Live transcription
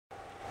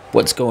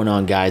What's going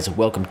on, guys?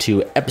 Welcome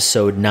to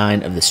episode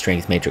 9 of the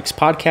Strength Matrix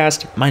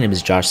podcast. My name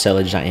is Josh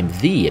Settlage. I am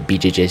the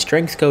BJJ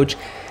strength coach,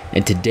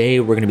 and today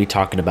we're going to be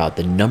talking about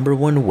the number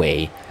one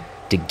way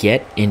to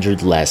get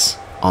injured less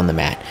on the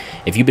mat.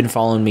 If you've been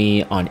following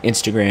me on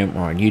Instagram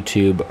or on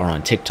YouTube or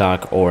on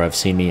TikTok, or have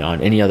seen me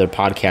on any other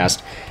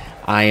podcast,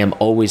 I am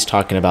always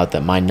talking about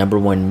that my number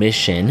one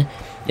mission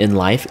in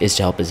life is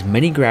to help as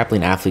many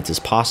grappling athletes as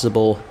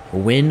possible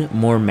win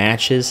more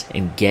matches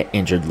and get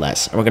injured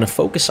less. And we're going to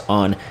focus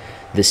on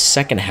the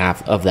second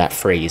half of that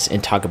phrase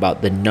and talk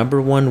about the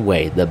number one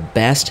way, the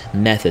best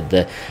method,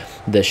 the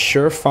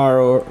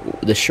surefire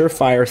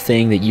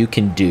thing that you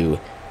can do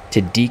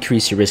to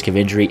decrease your risk of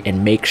injury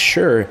and make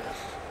sure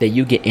that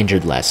you get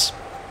injured less.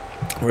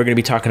 We're going to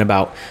be talking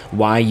about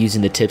why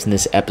using the tips in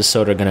this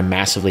episode are going to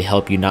massively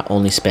help you not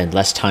only spend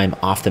less time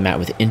off the mat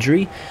with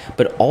injury,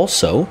 but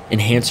also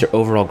enhance your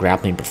overall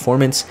grappling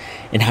performance,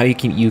 and how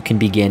you can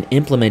begin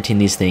implementing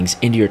these things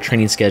into your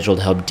training schedule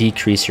to help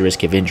decrease your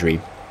risk of injury.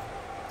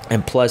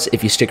 And plus,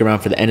 if you stick around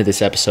for the end of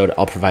this episode,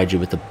 I'll provide you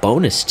with a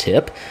bonus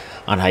tip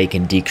on how you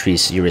can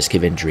decrease your risk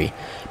of injury.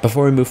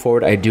 Before we move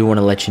forward, I do want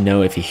to let you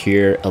know, if you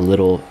hear a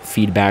little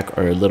feedback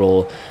or a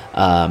little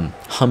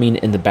humming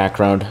in the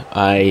background,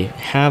 I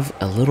have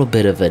a little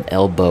bit of an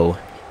elbow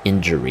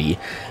injury,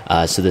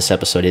 so this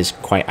episode is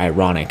quite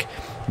ironic.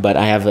 But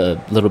I have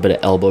a little bit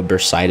of elbow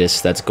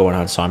bursitis that's going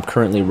on, so I'm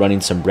currently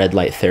running some red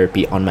light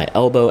therapy on my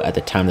elbow at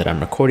the time that I'm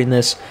recording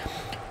this.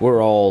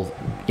 We're all,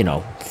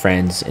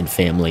 friends and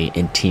family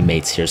and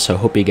teammates here, so I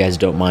hope you guys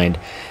don't mind,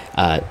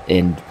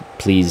 and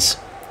please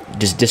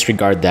just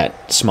disregard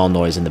that small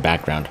noise in the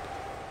background.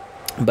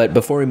 But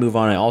before we move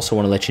on, I also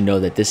want to let you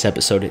know that this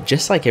episode,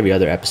 just like every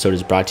other episode,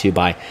 is brought to you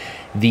by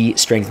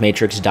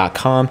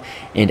thestrengthmatrix.com.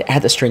 And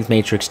at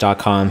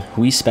thestrengthmatrix.com,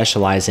 we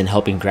specialize in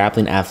helping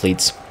grappling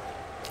athletes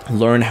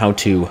learn how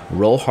to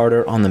roll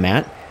harder on the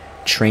mat,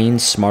 train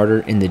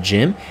smarter in the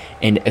gym,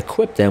 and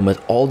equip them with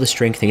all the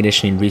strength and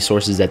conditioning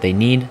resources that they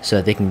need so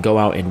that they can go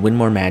out and win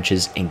more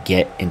matches and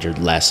get injured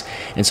less.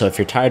 And so if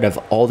you're tired of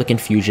all the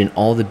confusion,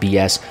 all the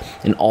BS,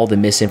 and all the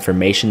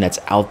misinformation that's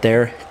out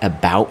there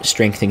about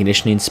strength and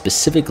conditioning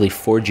specifically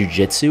for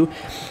jiu-jitsu,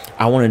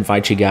 I want to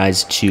invite you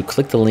guys to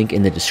click the link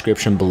in the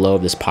description below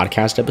of this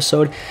podcast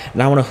episode,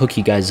 and I want to hook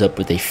you guys up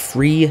with a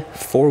free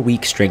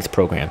 4-week strength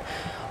program.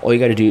 All you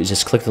got to do is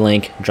just click the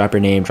link, drop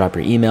your name, drop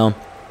your email.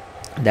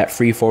 That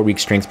free 4-week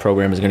strength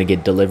program is going to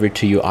get delivered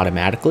to you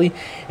automatically,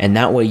 and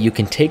that way you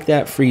can take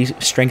that free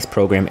strength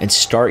program and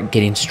start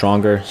getting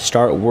stronger,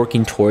 start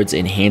working towards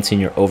enhancing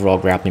your overall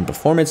grappling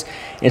performance,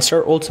 and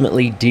start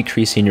ultimately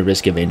decreasing your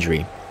risk of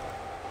injury.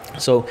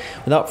 So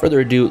without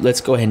further ado,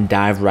 let's go ahead and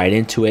dive right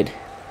into it.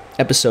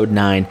 Episode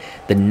 9,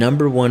 the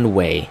number one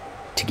way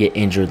to get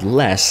injured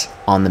less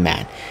on the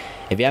mat.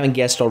 If you haven't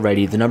guessed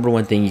already, the number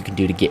one thing you can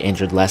do to get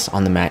injured less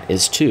on the mat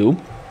is to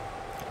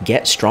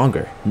get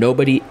stronger.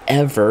 Nobody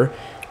ever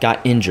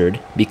got injured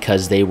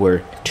because they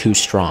were too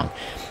strong.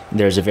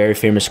 There's a very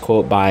famous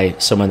quote by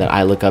someone that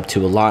I look up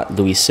to a lot,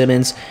 Louis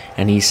Simmons,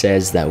 and he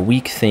says that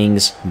weak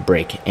things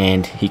break,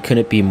 and he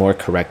couldn't be more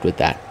correct with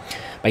that.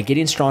 By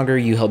getting stronger,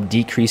 you help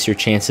decrease your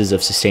chances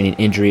of sustaining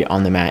injury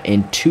on the mat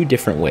in 2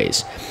 different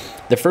ways.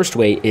 The first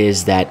way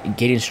is that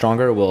getting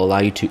stronger will allow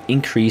you to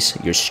increase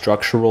your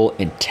structural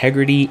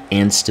integrity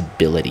and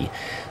stability.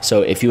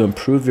 So if you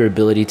improve your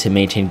ability to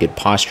maintain good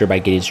posture by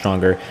getting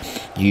stronger,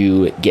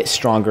 you get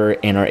stronger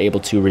and are able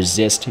to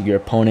resist your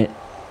opponent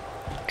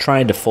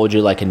trying to fold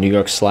you like a New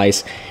York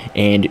slice,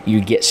 and you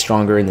get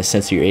stronger in the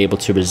sense that you're able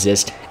to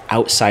resist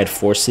outside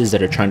forces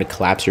that are trying to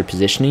collapse your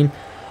positioning.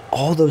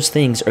 All those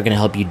things are going to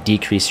help you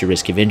decrease your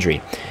risk of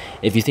injury.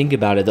 If you think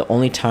about it, the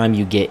only time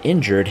you get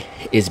injured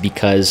is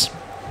because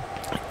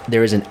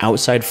there is an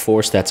outside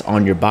force that's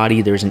on your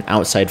body. There's an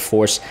outside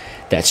force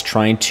that's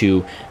trying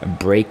to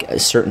break a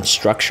certain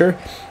structure.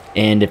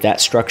 And if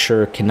that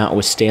structure cannot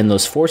withstand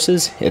those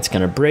forces, it's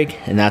going to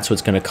break, and that's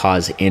what's going to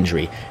cause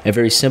injury. A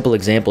very simple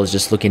example is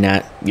just looking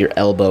at your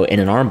elbow in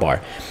an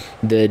armbar.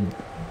 The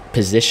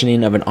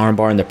positioning of an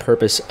armbar and the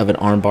purpose of an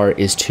armbar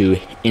is to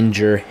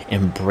injure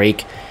and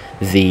break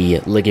the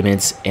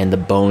ligaments and the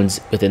bones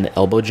within the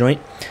elbow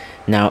joint.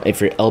 Now, if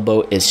your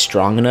elbow is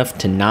strong enough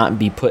to not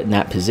be put in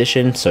that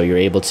position, so you're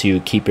able to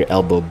keep your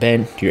elbow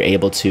bent, you're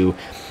able to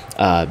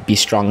be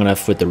strong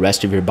enough with the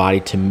rest of your body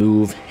to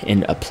move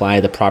and apply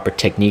the proper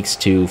techniques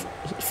to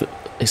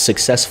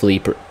successfully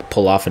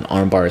pull off an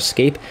armbar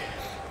escape,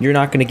 you're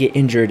not going to get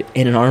injured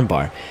in an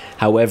armbar.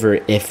 However,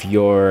 if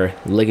your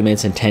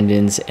ligaments and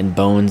tendons and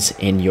bones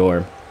in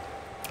your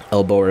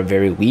elbow are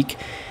very weak,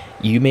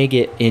 you may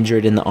get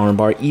injured in the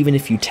armbar even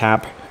if you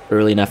tap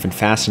early enough and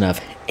fast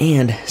enough.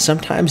 And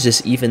sometimes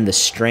just even the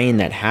strain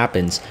that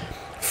happens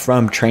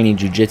from training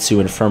jiu-jitsu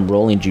and from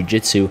rolling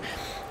jiu-jitsu,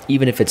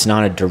 even if it's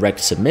not a direct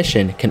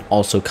submission, can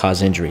also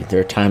cause injury. There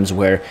are times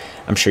where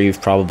I'm sure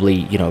you've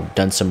probably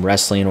done some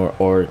wrestling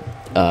or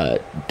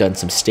done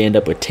some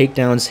stand-up with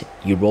takedowns.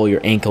 You roll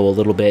your ankle a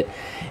little bit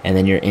and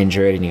then you're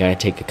injured and you got to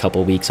take a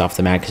couple weeks off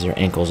the mat because your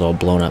ankle's all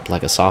blown up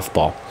like a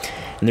softball.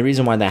 And the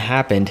reason why that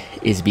happened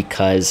is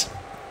because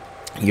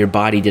your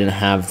body didn't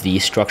have the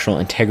structural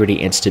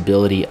integrity and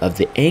stability of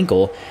the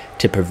ankle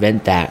to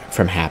prevent that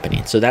from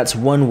happening. So that's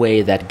one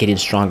way that getting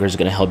stronger is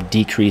going to help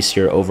decrease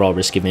your overall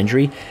risk of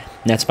injury, and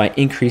that's by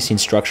increasing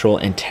structural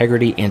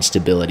integrity and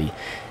stability.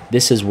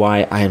 This is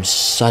why I am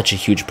such a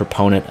huge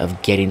proponent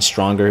of getting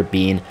stronger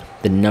being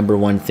the number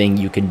one thing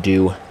you can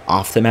do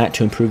off the mat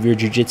to improve your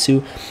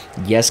jiu-jitsu.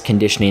 Yes,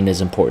 conditioning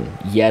is important.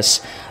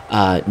 Yes,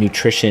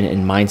 nutrition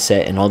and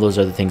mindset and all those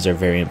other things are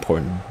very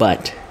important,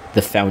 but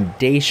the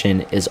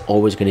foundation is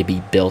always going to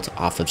be built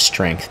off of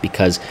strength,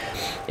 because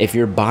if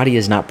your body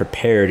is not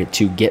prepared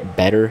to get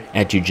better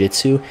at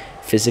jiu-jitsu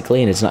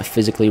physically and it's not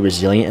physically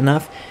resilient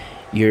enough,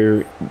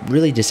 you're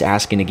really just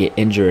asking to get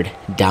injured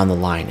down the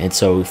line. And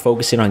so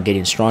focusing on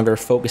getting stronger,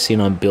 focusing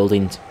on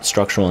building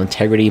structural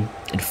integrity,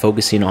 and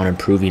focusing on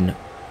improving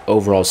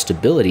overall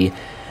stability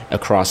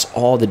across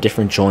all the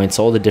different joints,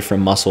 all the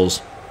different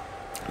muscles,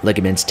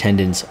 ligaments,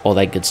 tendons, all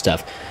that good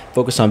stuff.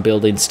 Focus on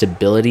building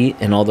stability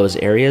in all those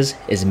areas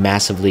is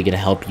massively going to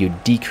help you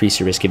decrease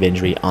your risk of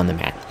injury on the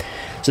mat.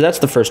 So that's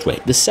the first way.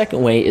 The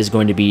second way is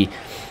going to be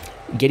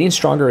getting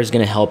stronger is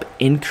going to help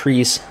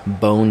increase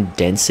bone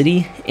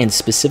density and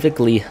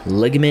specifically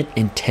ligament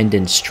and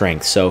tendon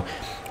strength. So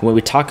when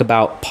we talk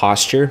about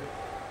posture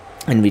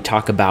and we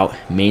talk about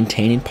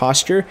maintaining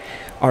posture,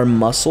 our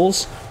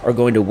muscles are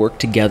going to work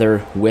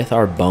together with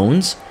our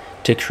bones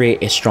to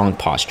create a strong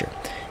posture.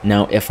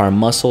 Now, if our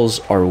muscles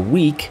are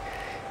weak,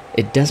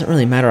 it doesn't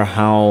really matter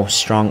how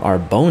strong our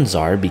bones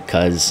are,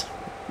 because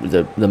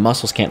the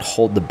muscles can't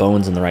hold the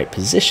bones in the right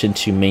position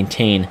to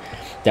maintain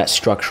that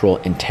structural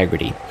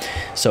integrity.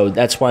 So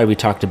that's why we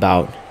talked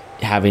about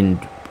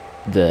having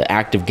the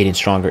act of getting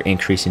stronger,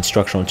 increasing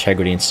structural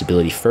integrity and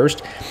stability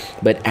first.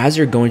 But as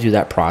you're going through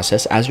that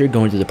process, as you're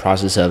going through the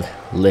process of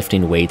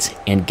lifting weights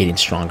and getting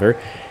stronger,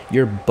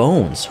 your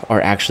bones are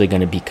actually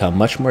going to become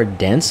much more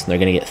dense. They're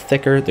going to get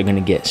thicker, they're going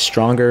to get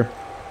stronger,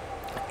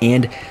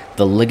 and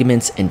the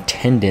ligaments and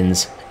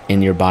tendons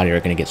in your body are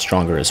going to get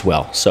stronger as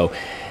well. So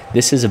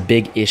this is a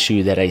big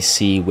issue that I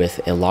see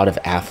with a lot of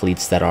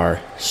athletes that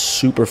are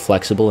super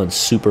flexible and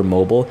super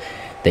mobile.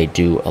 They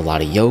do a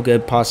lot of yoga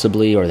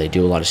possibly, or they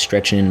do a lot of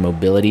stretching and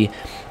mobility,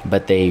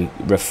 but they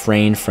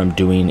refrain from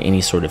doing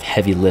any sort of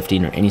heavy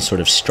lifting or any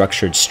sort of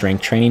structured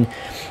strength training.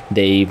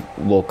 They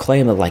will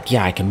claim that, like,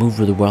 yeah, I can move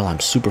really well, I'm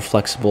super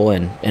flexible,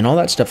 and all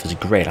that stuff is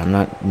great. I'm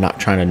not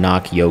trying to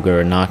knock yoga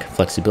or knock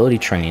flexibility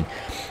training,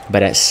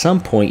 but at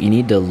some point you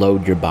need to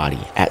load your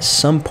body. At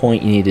some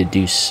point you need to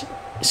do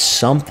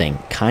something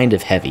kind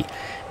of heavy,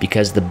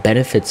 because the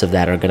benefits of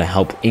that are going to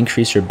help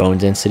increase your bone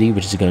density,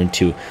 which is going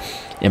to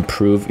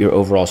improve your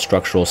overall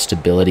structural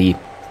stability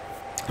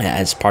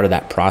as part of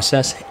that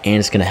process, and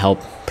it's going to help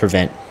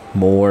prevent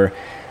more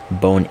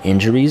bone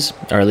injuries,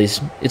 or at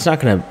least it's not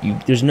going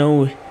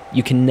to,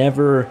 you can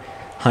never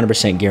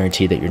 100%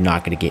 guarantee that you're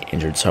not going to get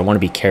injured. So I want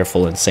to be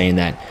careful in saying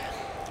that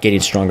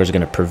getting stronger is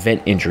going to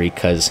prevent injury,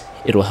 because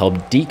it'll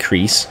help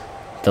decrease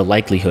the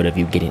likelihood of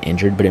you getting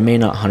injured, but it may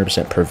not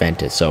 100%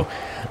 prevent it. So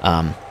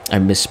I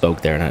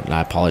misspoke there, and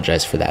I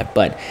apologize for that.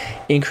 But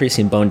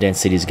increasing bone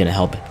density is going to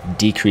help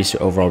decrease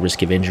your overall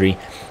risk of injury.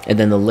 And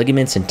then the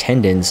ligaments and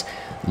tendons.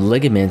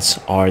 Ligaments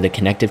are the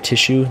connective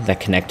tissue that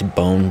connect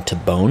bone to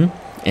bone,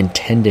 and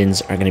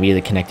tendons are going to be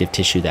the connective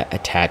tissue that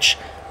attach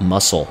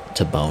muscle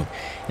to bone.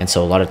 And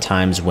so a lot of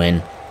times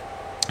when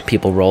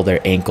people roll their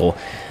ankle,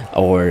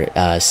 or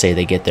say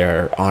they get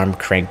their arm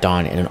cranked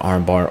on in an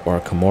arm bar or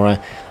a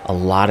Kimura, a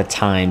lot of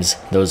times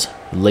those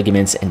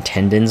ligaments and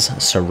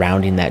tendons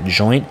surrounding that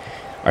joint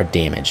are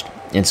damaged.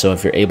 And so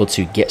if you're able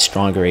to get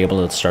stronger,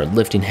 able to start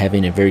lifting heavy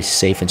in a very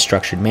safe and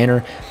structured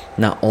manner,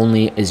 not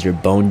only is your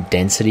bone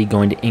density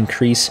going to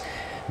increase,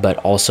 but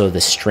also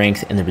the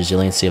strength and the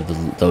resiliency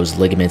of those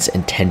ligaments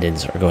and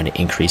tendons are going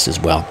to increase as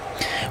well.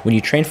 When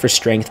you train for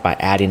strength by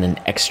adding an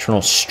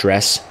external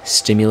stress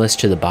stimulus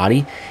to the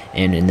body,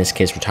 and in this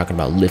case we're talking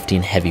about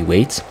lifting heavy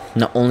weights,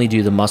 not only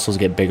do the muscles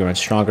get bigger and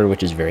stronger,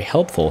 which is very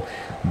helpful,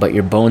 but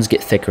your bones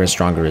get thicker and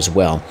stronger as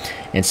well.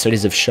 And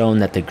studies have shown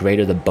that the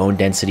greater the bone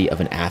density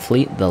of an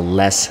athlete, the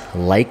less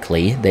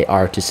likely they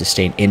are to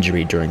sustain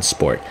injury during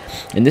sport.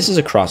 And this is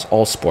across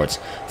all sports: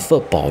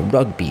 football,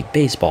 rugby,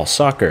 baseball,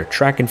 soccer,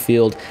 track and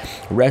field,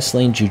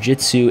 wrestling,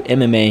 jiu-jitsu,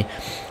 MMA.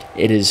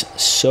 It is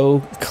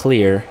so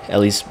clear, at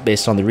least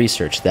based on the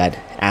research, that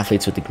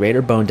athletes with the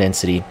greater bone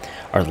density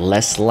are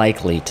less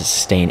likely to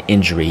sustain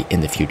injury in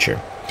the future.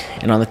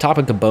 And on the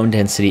topic of bone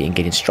density and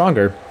getting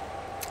stronger,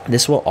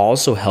 this will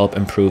also help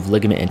improve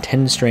ligament and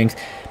tendon strength,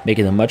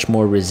 making them much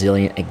more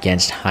resilient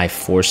against high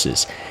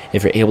forces.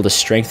 If you're able to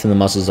strengthen the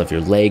muscles of your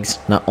legs,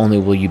 not only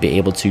will you be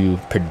able to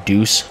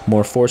produce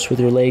more force with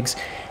your legs,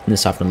 and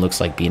this often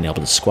looks like being able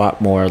to squat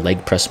more,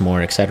 leg press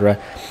more, etc.,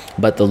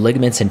 but the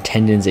ligaments and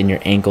tendons in your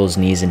ankles,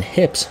 knees, and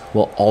hips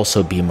will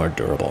also be more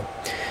durable.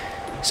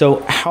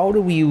 So how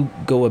do we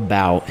go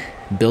about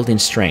building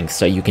strength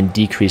so you can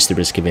decrease the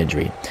risk of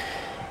injury?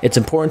 It's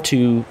important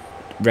to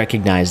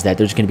recognize that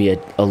there's going to be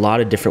a lot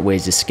of different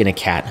ways to skin a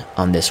cat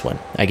on this one.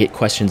 I get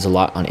questions a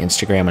lot on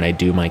Instagram, and I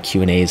do my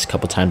Q&As a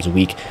couple times a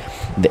week.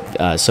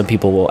 Some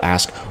people will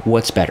ask,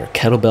 what's better,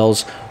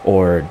 kettlebells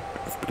or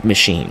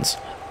machines?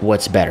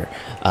 What's better,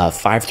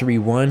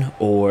 5-3-1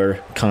 or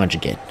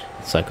conjugate?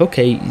 It's like,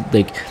 okay,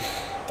 like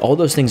all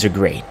those things are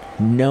great.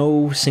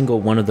 No single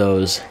one of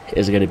those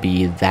is going to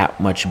be that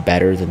much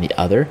better than the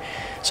other.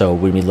 So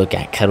when we look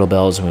at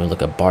kettlebells, when we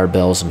look at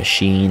barbells,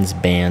 machines,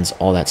 bands,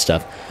 all that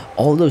stuff,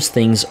 all those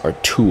things are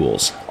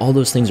tools. All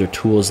those things are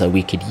tools that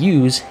we could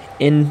use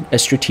in a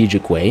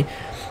strategic way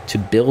to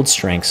build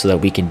strength so that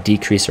we can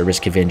decrease our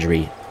risk of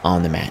injury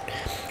on the mat.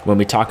 When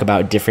we talk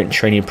about different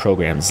training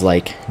programs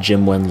like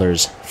Jim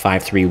Wendler's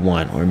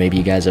 5-3-1, or maybe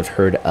you guys have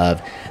heard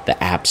of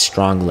the app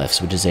Strong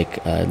Lifts, which is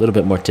a little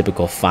bit more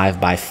typical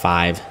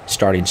 5x5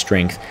 starting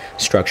strength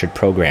structured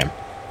program.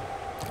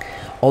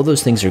 All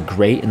those things are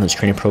great, and those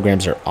training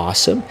programs are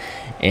awesome,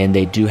 and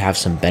they do have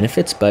some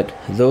benefits, but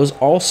those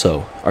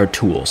also are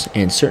tools,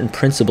 and certain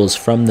principles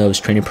from those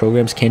training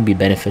programs can be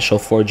beneficial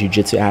for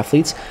jiu-jitsu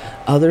athletes.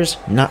 Others,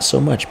 not so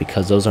much,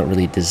 because those aren't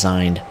really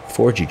designed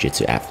for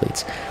jiu-jitsu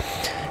athletes.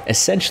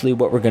 Essentially,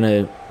 what we're going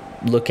to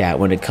look at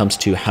when it comes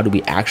to how do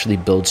we actually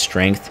build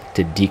strength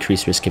to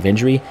decrease risk of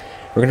injury,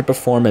 we're going to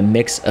perform a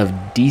mix of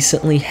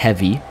decently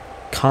heavy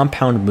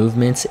compound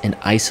movements and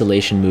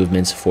isolation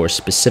movements for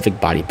specific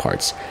body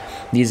parts.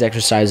 These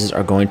exercises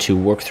are going to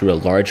work through a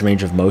large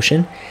range of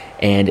motion,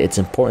 and it's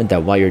important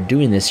that while you're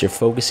doing this, you're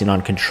focusing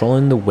on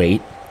controlling the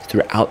weight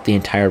throughout the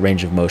entire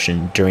range of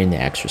motion during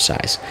the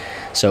exercise.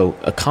 So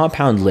a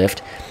compound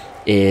lift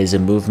is a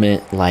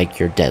movement like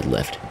your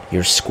deadlift,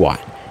 your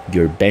squat,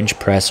 your bench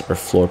press or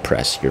floor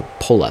press, your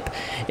pull-up.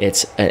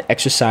 It's an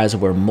exercise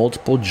where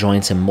multiple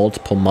joints and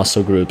multiple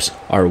muscle groups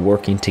are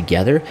working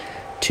together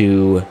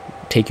to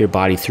take your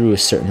body through a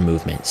certain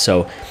movement.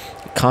 So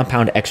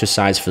compound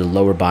exercise for the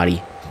lower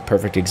body,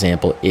 perfect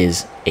example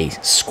is a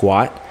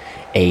squat.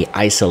 A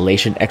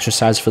isolation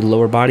exercise for the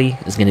lower body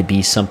is going to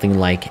be something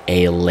like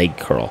a leg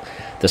curl.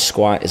 The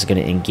squat is going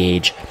to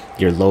engage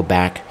your low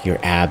back, your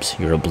abs,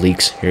 your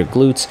obliques, your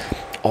glutes,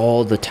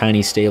 all the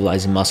tiny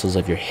stabilizing muscles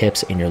of your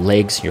hips and your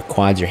legs, your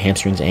quads, your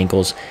hamstrings,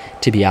 ankles,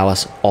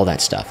 tibialis, all that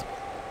stuff.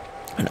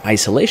 An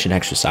isolation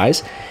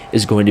exercise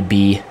is going to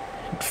be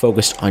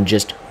focused on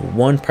just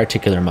one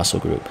particular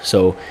muscle group.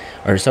 So,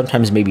 or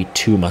sometimes maybe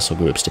two muscle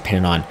groups,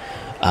 depending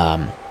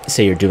on,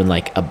 say you're doing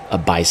like a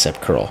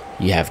bicep curl.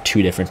 You have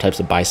two different types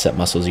of bicep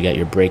muscles. You got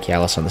your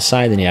brachialis on the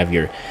side, then you have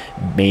your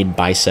main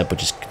bicep,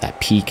 which is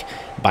that peak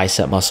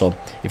bicep muscle.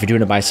 If you're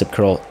doing a bicep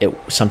curl, it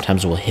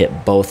sometimes will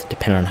hit both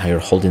depending on how you're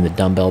holding the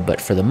dumbbell, but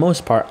for the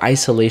most part,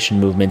 isolation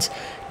movements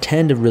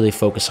tend to really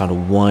focus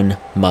on one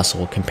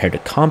muscle compared to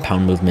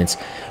compound movements,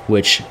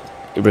 which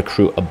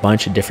recruit a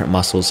bunch of different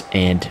muscles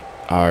and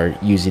are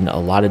using a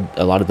lot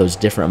of those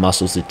different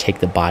muscles to take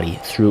the body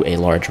through a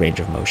large range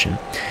of motion.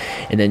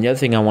 And then the other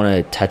thing I want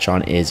to touch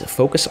on is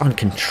focus on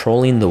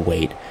controlling the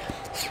weight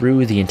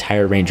through the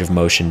entire range of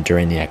motion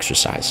during the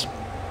exercise.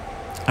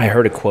 I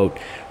heard a quote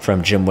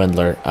from Jim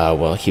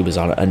Wendler, he was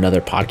on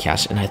another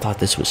podcast, and I thought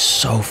this was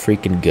so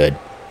freaking good.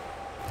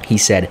 He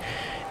said,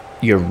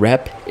 your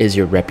rep is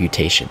your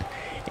reputation.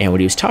 And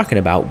what he was talking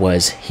about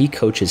was he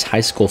coaches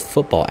high school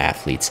football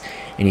athletes.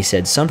 And he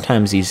said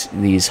sometimes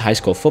these high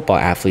school football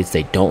athletes,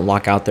 they don't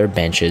lock out their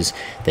benches.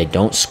 They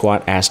don't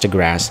squat ass to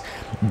grass.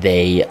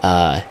 They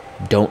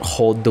don't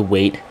hold the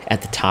weight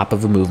at the top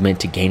of a movement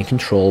to gain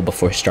control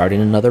before starting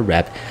another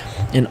rep.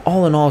 And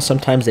all in all,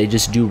 sometimes they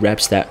just do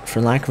reps that,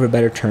 for lack of a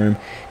better term,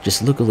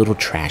 just look a little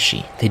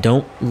trashy.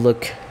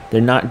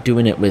 They're not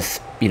doing it with,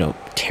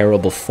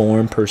 terrible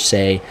form per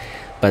se,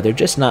 but they're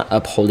just not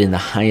upholding the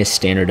highest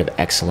standard of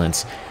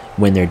excellence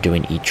when they're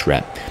doing each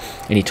rep.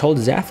 And he told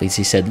his athletes,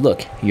 he said,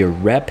 look, your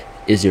rep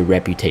is your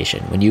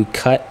reputation. When you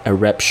cut a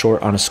rep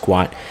short on a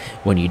squat,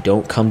 when you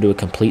don't come to a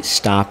complete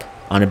stop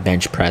on a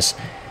bench press,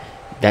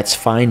 that's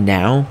fine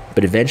now,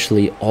 but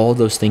eventually all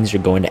those things are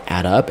going to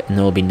add up and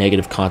there will be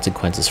negative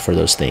consequences for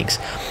those things.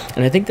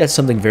 And I think that's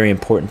something very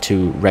important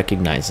to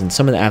recognize. And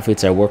some of the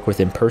athletes I work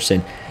with in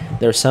person,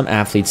 there are some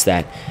athletes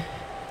that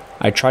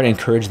I try to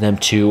encourage them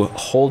to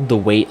hold the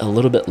weight a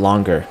little bit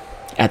longer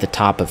at the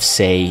top of,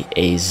 say,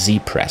 a Z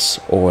press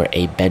or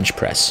a bench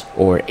press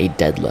or a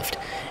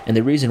deadlift. And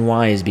the reason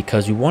why is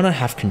because we want to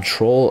have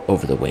control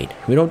over the weight.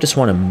 We don't just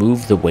want to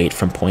move the weight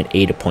from point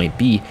A to point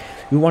B.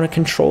 We want to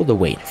control the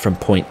weight from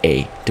point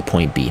A to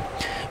point B.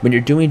 When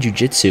you're doing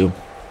jiu-jitsu,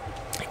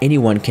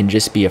 anyone can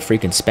just be a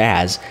freaking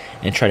spaz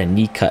and try to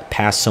knee cut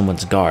past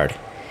someone's guard.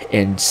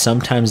 And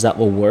sometimes that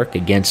will work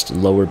against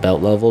lower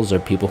belt levels or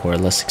people who are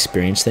less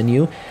experienced than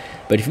you.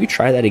 But if you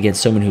try that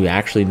against someone who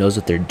actually knows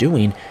what they're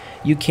doing,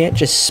 you can't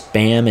just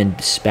spam and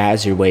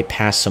spaz your way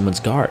past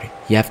someone's guard.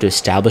 You have to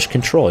establish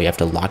control. You have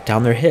to lock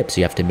down their hips.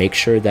 You have to make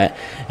sure that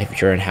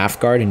if you're in half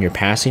guard and you're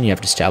passing, you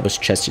have to establish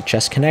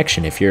chest-to-chest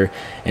connection. If you're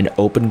an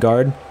open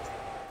guard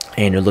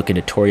and you're looking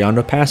to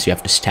Toriano pass, you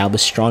have to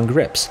establish strong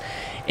grips.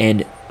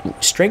 And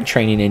strength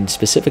training, and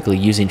specifically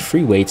using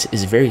free weights,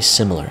 is very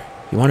similar.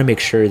 You want to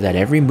make sure that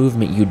every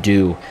movement you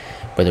do,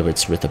 whether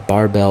it's with a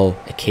barbell,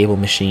 a cable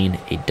machine,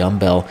 a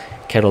dumbbell,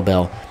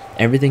 kettlebell,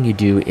 Everything you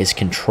do is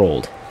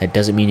controlled. That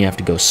doesn't mean you have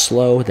to go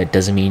slow. That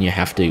doesn't mean you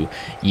have to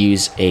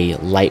use a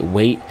light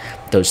weight.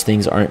 Those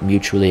things aren't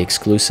mutually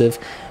exclusive,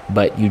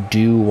 but you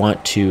do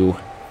want to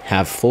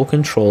have full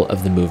control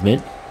of the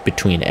movement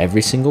between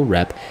every single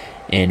rep.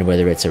 And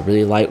whether it's a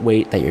really light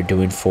weight that you're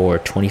doing for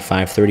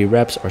 25, 30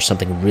 reps or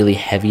something really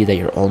heavy that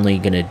you're only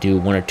going to do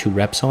 1 or 2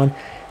 reps on,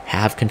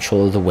 have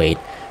control of the weight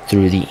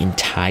through the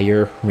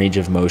entire range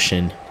of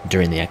motion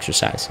during the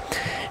exercise.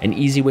 An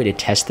easy way to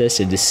test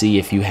this and to see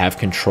if you have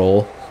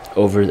control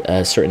over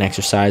a certain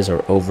exercise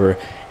or over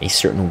a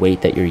certain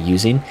weight that you're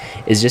using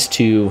is just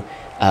to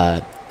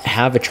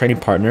have a training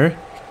partner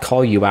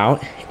call you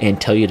out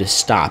and tell you to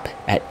stop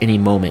at any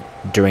moment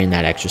during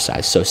that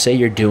exercise. So say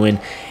you're doing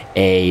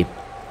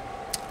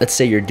let's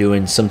say you're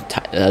doing some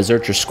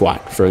Zercher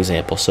squat, for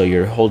example. So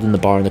you're holding the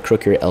bar in the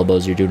crook of your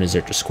elbows, you're doing a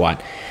Zercher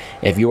squat.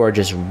 If you are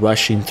just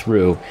rushing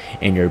through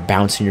and you're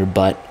bouncing your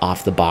butt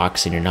off the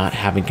box and you're not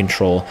having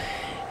control,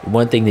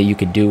 one thing that you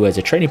could do as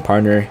a training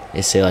partner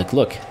is say like,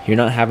 look, you're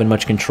not having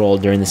much control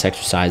during this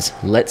exercise.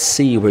 Let's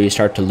see where you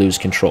start to lose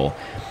control.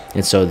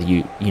 And so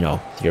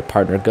your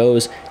partner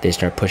goes, they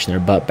start pushing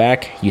their butt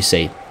back. You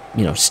say,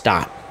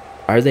 stop.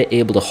 Are they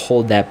able to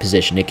hold that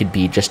position? It could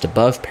be just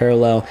above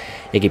parallel.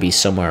 It could be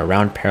somewhere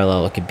around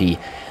parallel. It could be,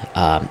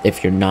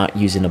 if you're not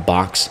using a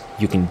box,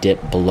 you can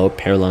dip below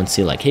parallel and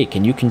see like, hey,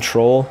 can you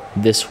control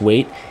this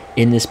weight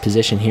in this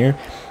position here?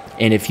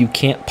 And if you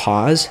can't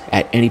pause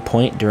at any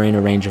point during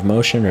a range of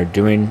motion or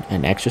during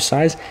an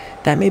exercise,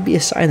 that may be a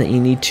sign that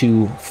you need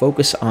to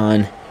focus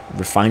on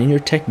refining your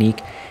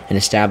technique and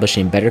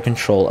establishing better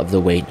control of the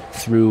weight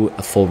through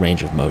a full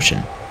range of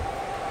motion.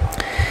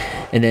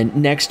 And then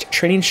next,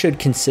 training should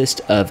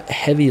consist of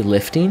heavy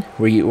lifting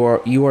where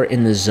you are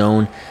in the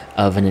zone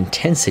of an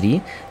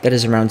intensity that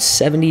is around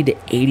 70 to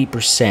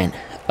 80%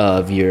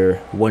 of your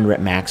 1 rep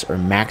max or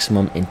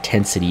maximum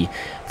intensity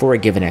for a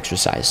given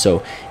exercise.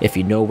 So if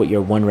you know what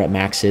your 1 rep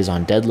max is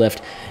on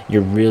deadlift,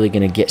 you're really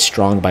going to get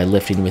strong by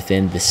lifting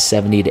within the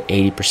 70 to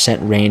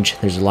 80% range.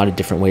 There's a lot of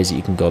different ways that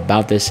you can go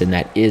about this, and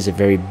that is a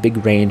very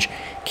big range.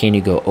 Can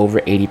you go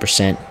over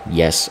 80%?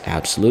 Yes,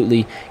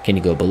 absolutely. Can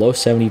you go below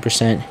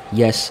 70%?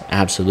 Yes,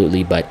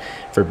 absolutely. But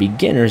for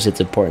beginners,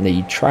 it's important that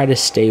you try to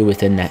stay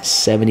within that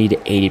 70 to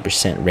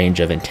 80%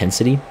 range of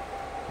intensity.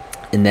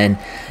 And then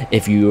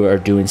if you are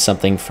doing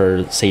something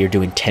for, say you're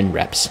doing 10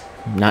 reps,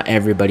 not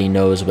everybody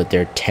knows what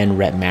their 10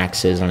 rep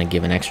max is on a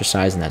given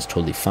exercise, and that's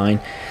totally fine.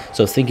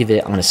 So think of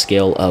it on a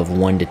scale of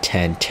 1 to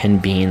 10, 10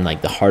 being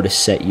like the hardest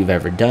set you've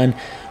ever done,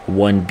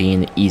 1 being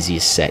the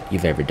easiest set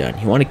you've ever done.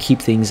 You want to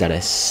keep things at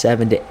a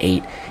 7 to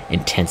 8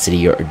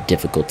 intensity or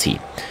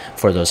difficulty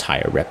for those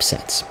higher rep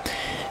sets.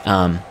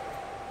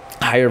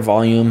 Higher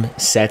volume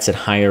sets and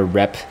higher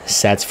rep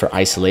sets for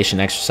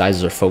isolation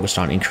exercises are focused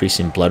on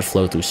increasing blood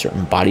flow through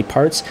certain body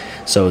parts.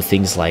 So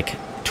things like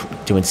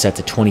doing sets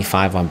of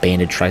 25 on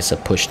banded tricep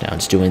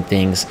pushdowns, doing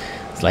things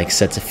like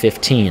sets of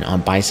 15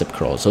 on bicep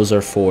curls. Those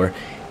are for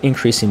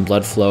increasing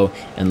blood flow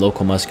and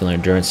local muscular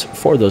endurance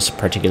for those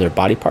particular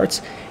body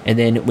parts. And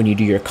then when you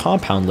do your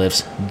compound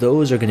lifts,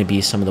 those are going to be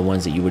some of the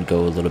ones that you would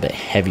go a little bit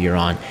heavier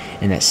on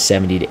in that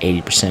 70 to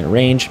 80%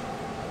 range.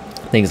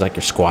 Things like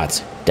your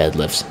squats,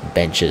 deadlifts,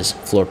 benches,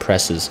 floor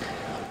presses,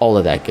 all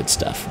of that good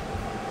stuff.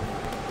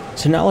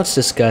 So now let's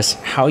discuss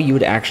how you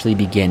would actually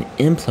begin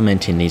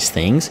implementing these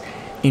things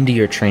into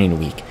your training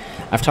week.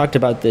 I've talked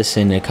about this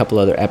in a couple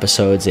other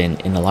episodes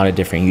and in a lot of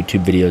different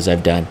YouTube videos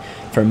I've done.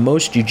 For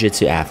most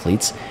jiu-jitsu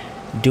athletes,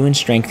 doing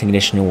strength and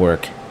conditioning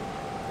work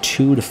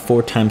 2 to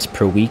 4 times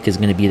per week is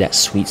going to be that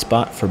sweet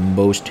spot for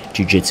most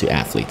jiu-jitsu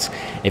athletes.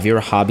 If you're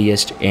a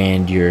hobbyist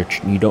and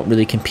you don't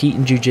really compete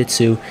in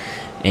jiu-jitsu,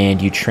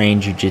 and you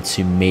train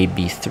jiu-jitsu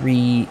maybe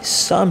 3,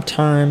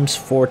 sometimes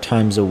 4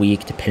 times a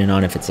week, depending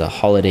on if it's a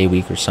holiday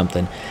week or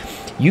something,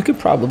 you could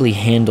probably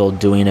handle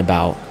doing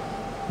about,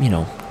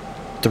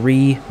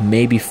 3,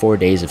 maybe 4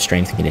 days of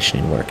strength and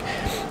conditioning work.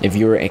 If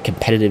you're a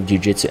competitive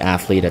jiu-jitsu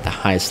athlete at the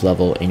highest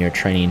level and you're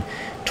training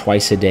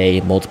twice a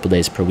day, multiple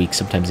days per week,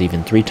 sometimes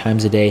even 3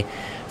 times a day,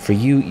 for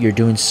you, you're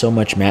doing so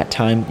much mat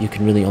time, you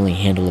can really only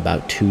handle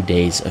about 2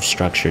 days of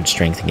structured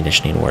strength and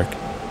conditioning work.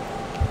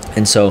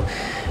 And so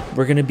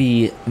we're going to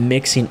be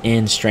mixing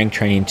in strength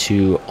training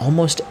to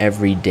almost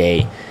every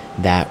day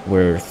that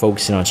we're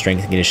focusing on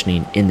strength and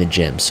conditioning in the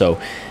gym. So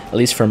at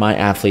least for my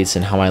athletes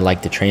and how I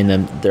like to train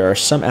them, there are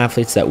some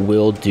athletes that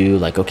will do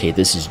like, okay,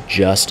 this is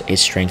just a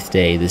strength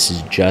day, this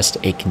is just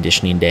a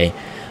conditioning day.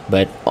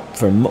 But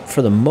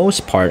for the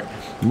most part,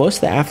 most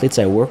of the athletes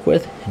I work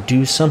with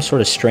do some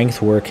sort of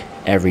strength work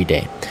every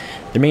day.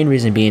 The main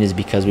reason being is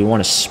because we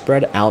want to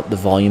spread out the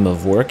volume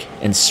of work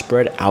and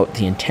spread out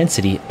the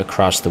intensity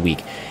across the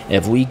week.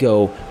 If we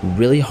go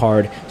really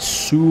hard,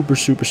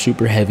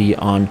 super heavy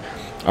on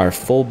our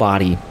full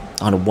body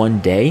on one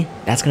day,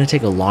 that's going to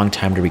take a long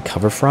time to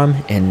recover from,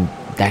 and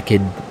that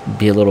could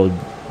be a little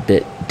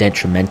bit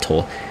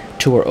detrimental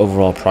to our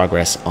overall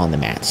progress on the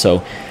mat.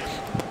 So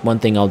one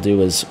thing I'll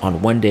do is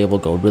on one day we'll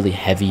go really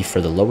heavy for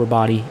the lower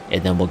body,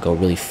 and then we'll go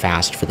really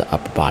fast for the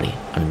upper body.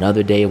 On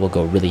another day we'll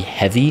go really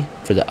heavy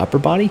for the upper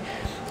body,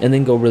 and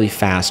then go really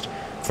fast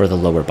for the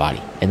lower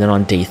body. And then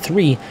on day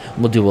 3,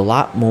 we'll do a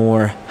lot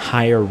more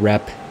higher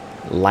rep,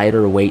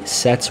 lighter weight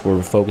sets where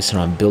we're focusing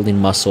on building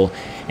muscle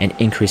and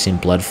increasing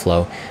blood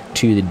flow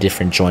to the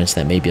different joints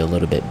that may be a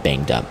little bit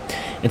banged up.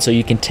 And so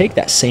you can take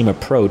that same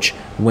approach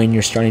when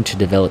you're starting to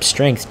develop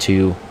strength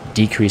to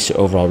decrease the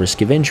overall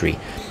risk of injury.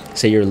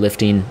 Say you're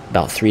lifting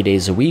about 3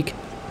 days a week.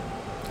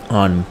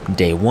 On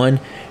day 1,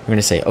 you're going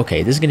to say,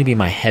 okay, this is going to be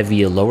my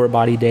heavy lower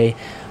body day.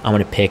 I'm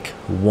going to pick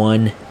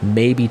 1,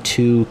 maybe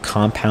 2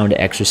 compound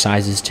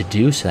exercises to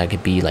do. So that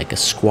could be like a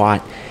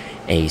squat,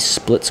 a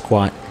split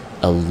squat,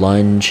 a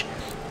lunge,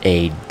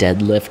 a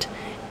deadlift,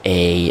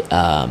 a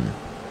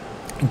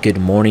good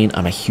morning.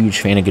 I'm a huge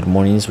fan of good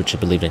mornings, which I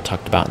believe I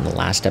talked about in the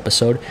last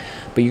episode.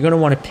 But you're going to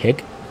want to pick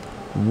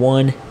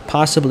 1,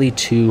 possibly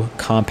 2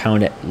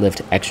 compound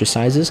lift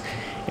exercises,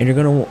 and you're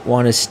going to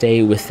want to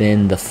stay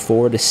within the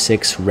 4 to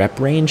 6 rep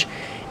range.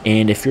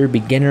 And if you're a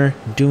beginner,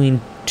 doing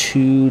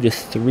 2 to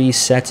 3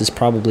 sets is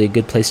probably a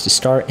good place to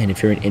start. And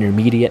if you're an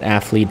intermediate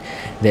athlete,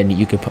 then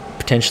you can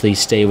potentially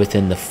stay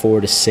within the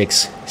 4 to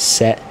 6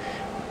 set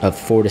of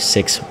 4 to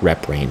 6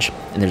 rep range.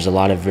 And there's a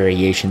lot of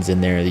variations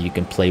in there that you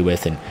can play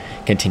with and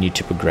continue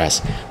to progress.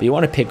 But you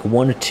want to pick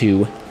 1 or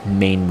 2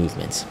 main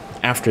movements.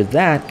 After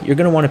that, you're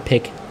going to want to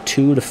pick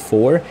 2 to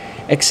 4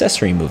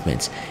 accessory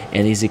movements.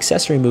 And these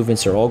accessory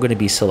movements are all going to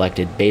be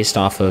selected based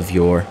off of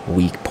your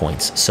weak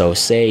points. So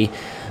say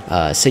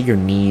your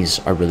knees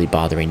are really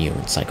bothering you.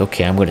 It's like,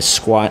 okay, I'm going to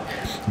squat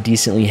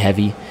decently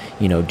heavy,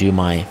 do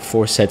my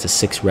 4 sets of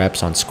 6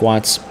 reps on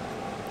squats.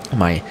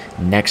 My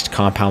next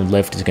compound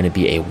lift is going to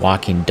be a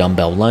walking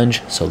dumbbell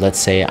lunge. So let's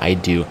say I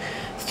do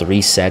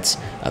 3 sets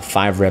of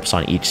 5 reps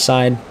on each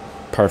side.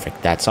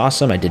 Perfect. That's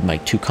awesome. I did my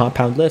 2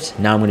 compound lifts.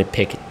 Now I'm going to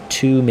pick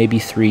 2, maybe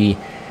 3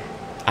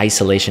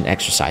 isolation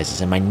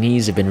exercises. And my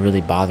knees have been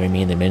really bothering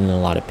me and they've been in a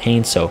lot of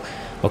pain. So,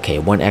 okay,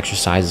 1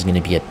 exercise is going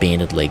to be a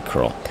banded leg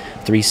curl.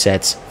 3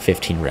 sets,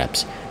 15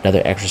 reps.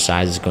 Another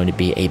exercise is going to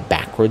be a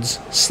backwards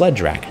sledge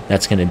rack.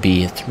 That's going to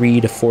be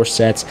 3 to 4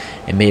 sets,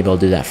 and maybe I'll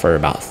do that for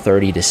about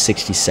 30 to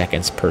 60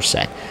 seconds per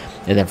set.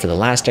 And then for the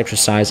last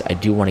exercise, I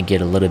do want to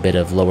get a little bit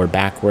of lower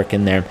back work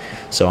in there.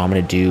 So I'm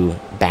going to do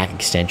back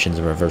extensions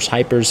and reverse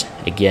hypers.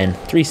 Again,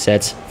 3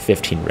 sets,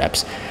 15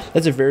 reps.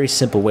 That's a very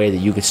simple way that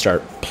you could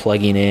start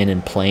plugging in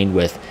and playing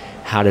with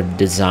how to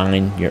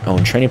design your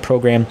own training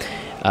program.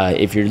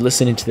 If you're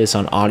listening to this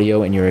on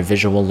audio and you're a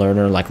visual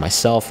learner like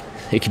myself,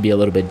 it can be a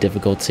little bit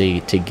difficult to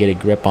get a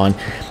grip on,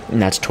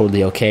 and that's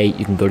totally okay.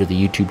 You can go to the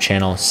YouTube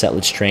channel,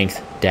 Settlage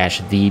Strength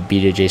 -- the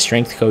BJJ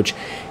Strength Coach,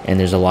 and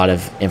there's a lot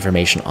of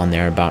information on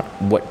there about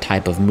what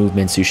type of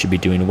movements you should be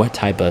doing, what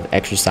type of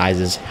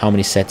exercises, how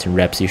many sets and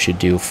reps you should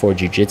do for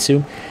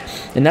jiu-jitsu.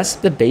 And that's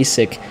the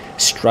basic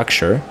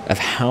structure of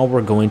how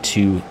we're going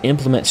to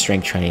implement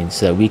strength training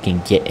so that we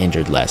can get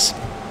injured less.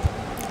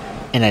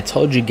 And I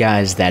told you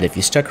guys that if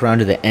you stuck around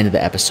to the end of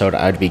the episode,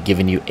 I would be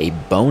giving you a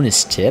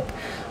bonus tip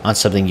on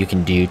something you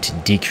can do to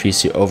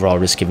decrease the overall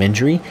risk of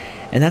injury.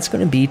 And that's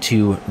going to be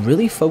to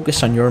really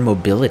focus on your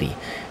mobility.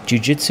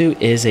 Jiu-jitsu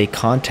is a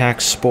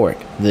contact sport.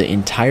 The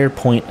entire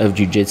point of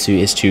jiu-jitsu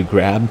is to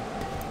grab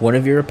one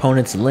of your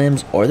opponent's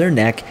limbs or their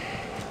neck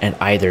and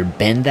either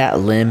bend that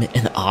limb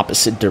in the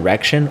opposite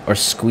direction or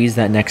squeeze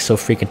that neck so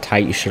freaking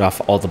tight you shut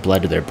off all the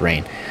blood to their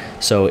brain.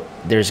 So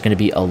there's going to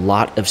be a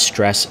lot of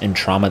stress and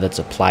trauma that's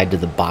applied to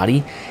the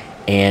body.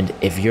 And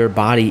if your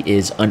body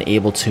is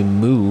unable to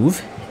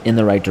move in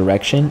the right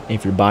direction,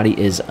 if your body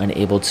is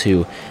unable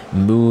to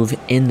move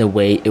in the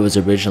way it was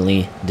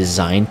originally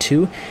designed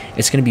to,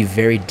 it's going to be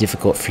very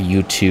difficult for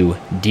you to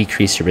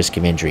decrease your risk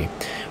of injury.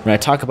 When I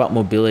talk about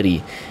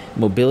mobility,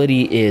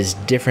 mobility is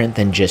different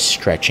than just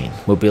stretching.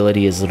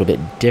 Mobility is a little bit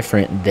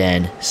different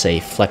than, say,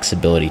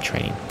 flexibility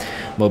training.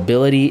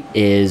 Mobility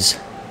is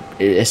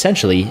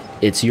essentially,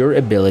 it's your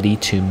ability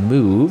to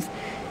move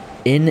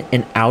in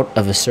and out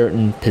of a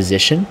certain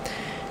position,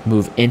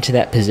 move into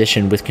that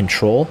position with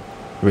control,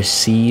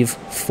 receive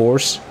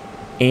force,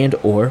 and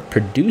or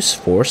produce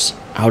force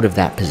out of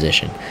that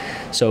position.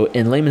 So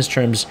in layman's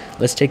terms,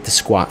 let's take the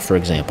squat, for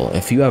example.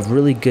 If you have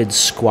really good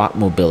squat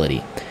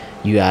mobility,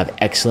 you have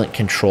excellent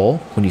control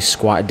when you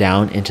squat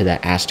down into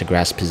that ass to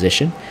grass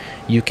position.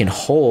 You can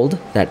hold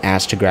that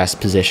ass to grass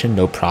position,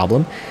 no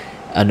problem.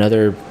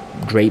 Another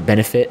great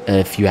benefit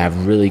if you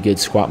have really good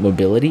squat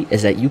mobility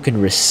is that you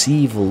can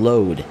receive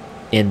load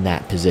in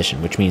that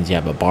position, which means you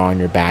have a bar on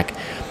your back,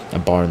 a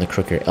bar on the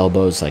crook of your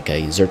elbows, like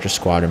a zercher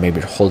squat, or maybe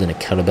you're holding a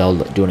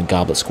kettlebell doing a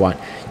goblet squat.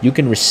 You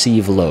can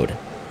receive load.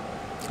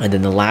 And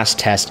then the last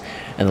test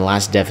and the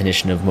last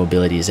definition of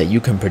mobility is that you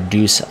can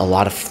produce a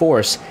lot of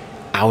force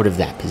out of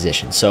that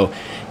position. So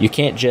you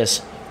can't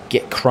just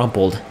get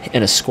crumpled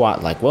in a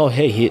squat like, well,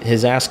 hey,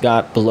 his ass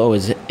got below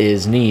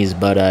his knees,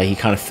 but he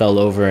kind of fell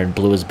over and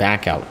blew his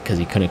back out because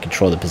he couldn't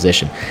control the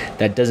position.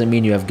 That doesn't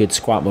mean you have good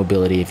squat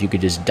mobility if you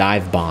could just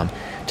dive bomb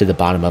to the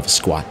bottom of a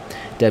squat.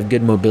 To have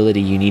good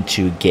mobility, you need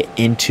to get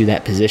into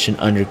that position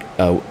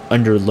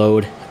under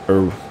load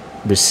or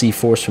receive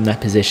force from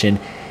that position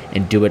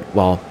and do it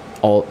while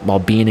all while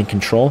being in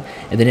control,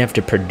 and then you have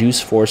to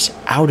produce force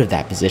out of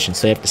that position.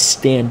 So you have to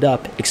stand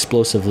up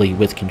explosively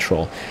with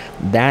control.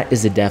 That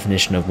is the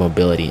definition of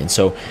mobility. And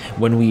so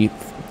when we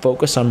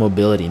focus on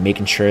mobility,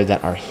 making sure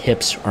that our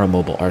hips are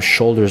mobile, our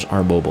shoulders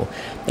are mobile,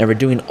 and we're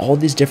doing all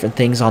these different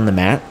things on the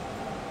mat,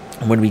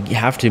 when we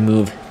have to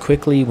move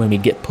quickly, when we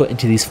get put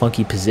into these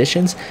funky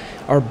positions,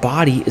 our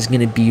body is going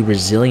to be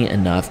resilient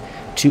enough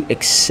to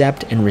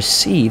accept and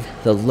receive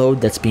the load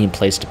that's being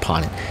placed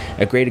upon it.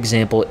 A great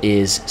example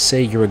is,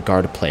 say you're a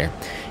guard player.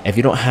 If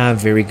you don't have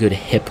very good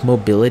hip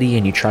mobility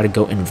and you try to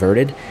go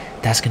inverted,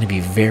 that's going to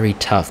be very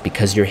tough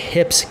because your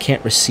hips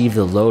can't receive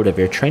the load of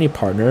your training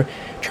partner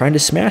trying to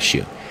smash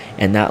you.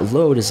 And that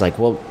load is like,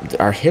 well,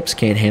 our hips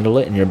can't handle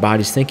it, and your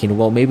body's thinking,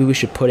 well, maybe we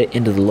should put it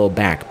into the low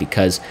back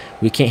because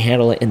we can't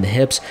handle it in the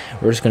hips.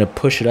 We're just going to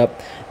push it up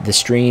the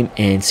stream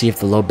and see if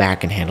the low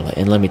back can handle it.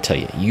 And let me tell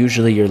you,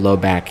 usually your low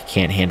back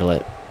can't handle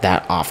it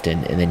that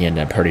often, and then you end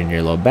up hurting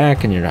your low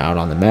back and you're out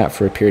on the mat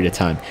for a period of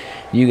time.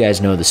 You guys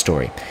know the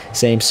story.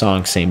 Same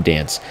song, same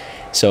dance.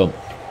 So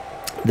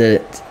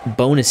the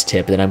bonus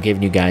tip that I'm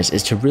giving you guys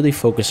is to really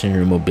focus on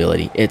your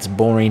mobility. It's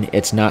boring.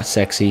 It's not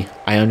sexy.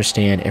 I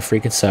understand. It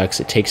freaking sucks.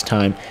 It takes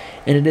time.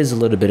 And it is a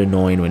little bit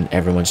annoying when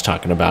everyone's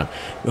talking about,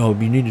 oh,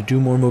 you need to do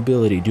more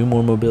mobility, do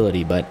more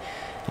mobility. But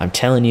I'm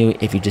telling you,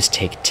 if you just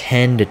take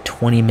 10 to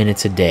 20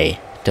 minutes a day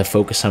to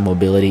focus on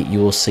mobility, you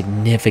will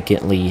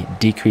significantly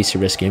decrease your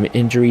risk of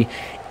injury,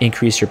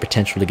 increase your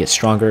potential to get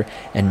stronger,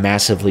 and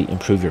massively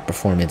improve your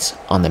performance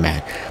on the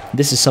mat.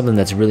 This is something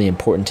that's really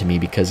important to me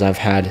because I've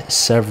had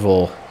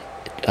several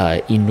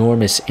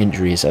enormous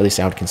injuries, at least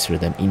I would consider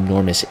them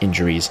enormous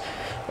injuries,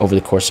 over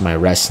the course of my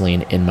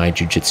wrestling and my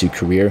jiu-jitsu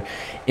career.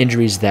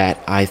 Injuries that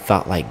I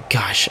thought like,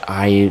 gosh,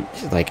 I'm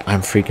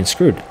freaking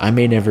screwed. I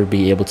may never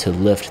be able to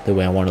lift the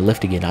way I want to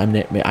lift again.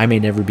 I may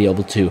never be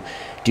able to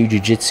do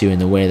jiu-jitsu in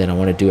the way that I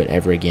want to do it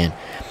ever again.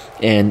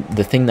 And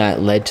the thing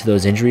that led to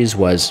those injuries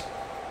was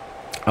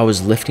I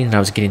was lifting and I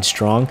was getting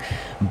strong,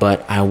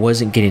 but I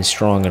wasn't getting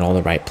strong in all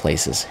the right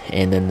places.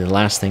 And then the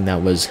last thing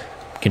that was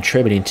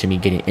contributing to me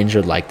getting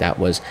injured like that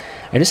was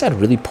I just had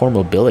really poor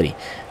mobility.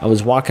 I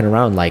was walking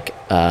around like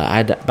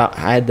I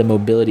had the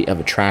mobility of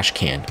a trash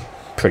can,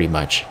 pretty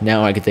much.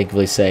 Now I could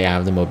thankfully say I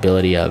have the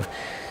mobility of,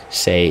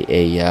 say,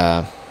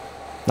 a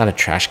not a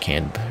trash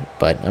can,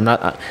 but I'm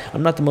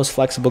not the most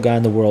flexible guy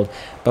in the world,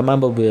 but my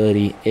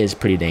mobility is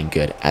pretty dang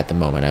good at the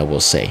moment, I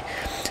will say.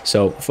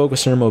 So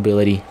focus on your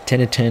mobility,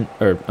 10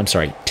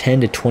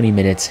 to 20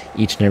 minutes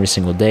each and every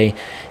single day.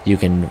 You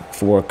can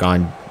work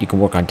on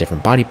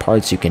different body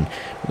parts. You can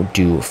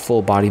do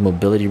full body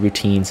mobility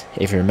routines.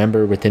 If you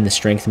remember, within the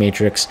strength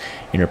matrix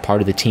and you're part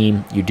of the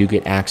team, you do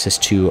get access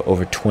to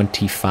over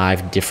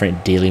 25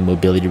 different daily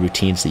mobility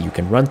routines that you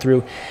can run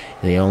through.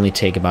 They only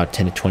take about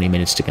 10 to 20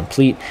 minutes to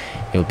complete.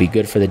 It'll be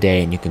good for the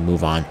day and you can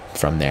move on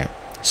from there.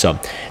 So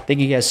thank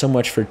you guys so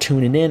much for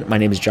tuning in. My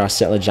name is Josh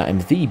Settlage. I'm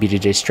the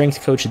BJJ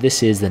Strength Coach.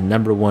 This is the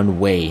 #1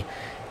 way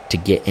to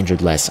get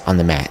injured less on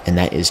the mat, and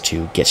that is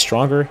to get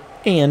stronger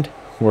and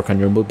work on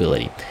your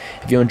mobility.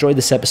 If you enjoyed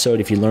this episode,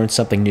 if you learned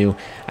something new,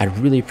 I'd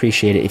really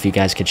appreciate it if you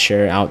guys could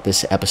share out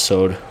this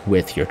episode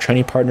with your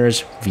training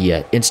partners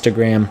via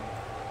Instagram,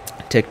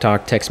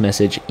 TikTok, text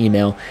message,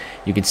 email.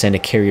 You can send a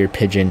carrier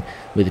pigeon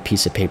with a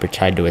piece of paper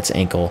tied to its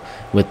ankle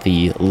with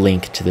the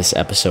link to this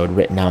episode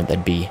written out.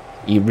 That'd be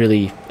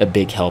really a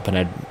big help, and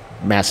I'd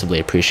massively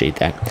appreciate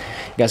that.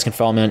 You guys can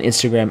follow me on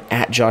Instagram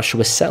at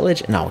Joshua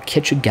Settlage, and I'll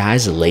catch you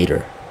guys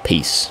later.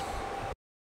 Peace.